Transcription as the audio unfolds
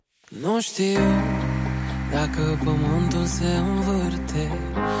Nu știu dacă pământul se învârte,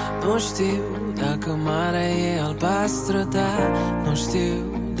 nu știu dacă marea e albastră, dar nu știu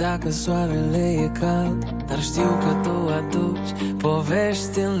dacă soarele e cald. Dar știu că tu aduci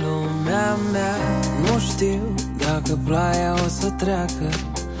povești în lumea mea. Nu știu dacă ploaia o să treacă,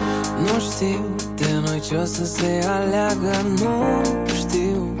 nu știu de noi ce o să se aleagă. Nu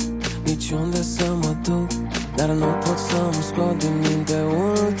știu nici unde să mă duc, dar nu pot să-mi scot din minte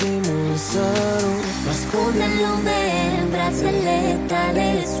ultimul sărut. Mă ascund în lume, în brațele tale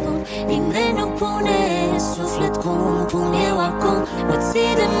spun, nimeni nu pune suflet cum pun eu acum. Mă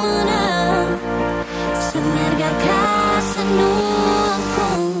ții de mână să merg acasă, nu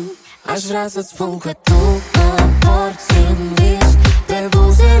acum. Aș vrea să-ți spun că tu mă porți în vis, pe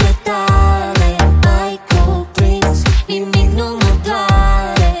buzele tale mai cuprins. Nimic nu mă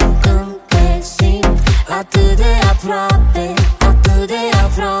doare când te simt atât de aproape, atât de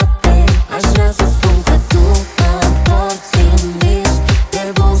aproape. Aș vrea să spun că tu mă porți în vis, pe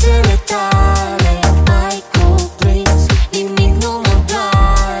buzele tale mai cuprins. Nimic nu mă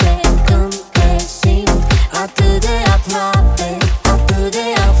doare când te simt atât de aproape, atât de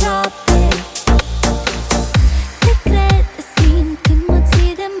aproape. Te cred, te simt când mă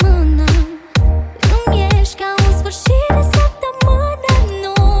ții de mână. Îmi ești ca un sfârșit de săptămână.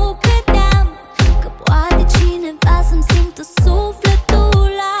 Nu credeam că poate cineva să-mi simtă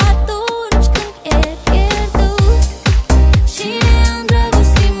sufletul atunci când e pierdut. Și ne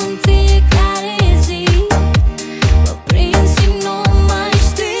îndrăgostim în fiecare zi. Mă prind și nu mai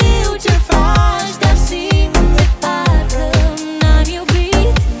știu ce faci, dar simt de parcă n-am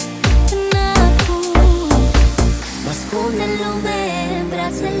iubit până acum. Mă ascund În lume, în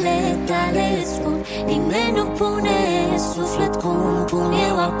brațele tale spun, nimeni nu pune suflet cum pun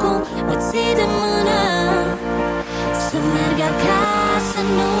eu acum. Mă ții de mână să merg acasă,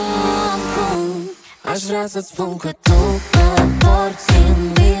 nu acum. Aș vrea să-ți spun că tu mă porți în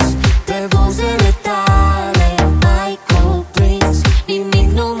vis, pe buzele tale mai cuprins. Nimic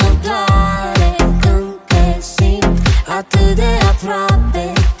nu mă doare când te simt atât de aproape,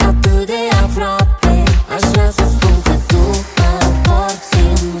 atât de aproape. Aș vrea să spun că tu mă porți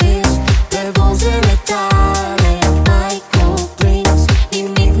în vis, pe buzele tale mai cuprins.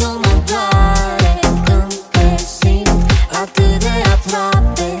 Nimic nu mă doare când te simt atât de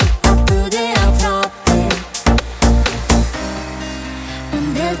aproape, atât de aproape. În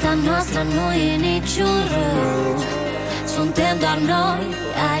delta noastră nu e niciun râu, suntem doar noi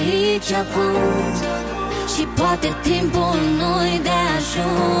aici acum. Și poate timpul nu-i de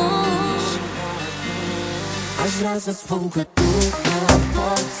ajuns. Aș vrea să spun că tu mă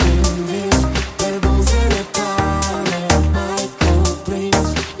porți în vis, pe buzele tale mai cuprins.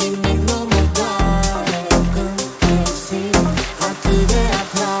 Nimic nu mă doare când te simt atât de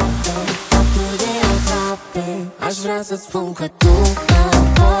aproape, atât de aproape. Aș vrea să spun că tu mă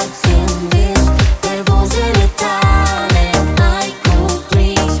porți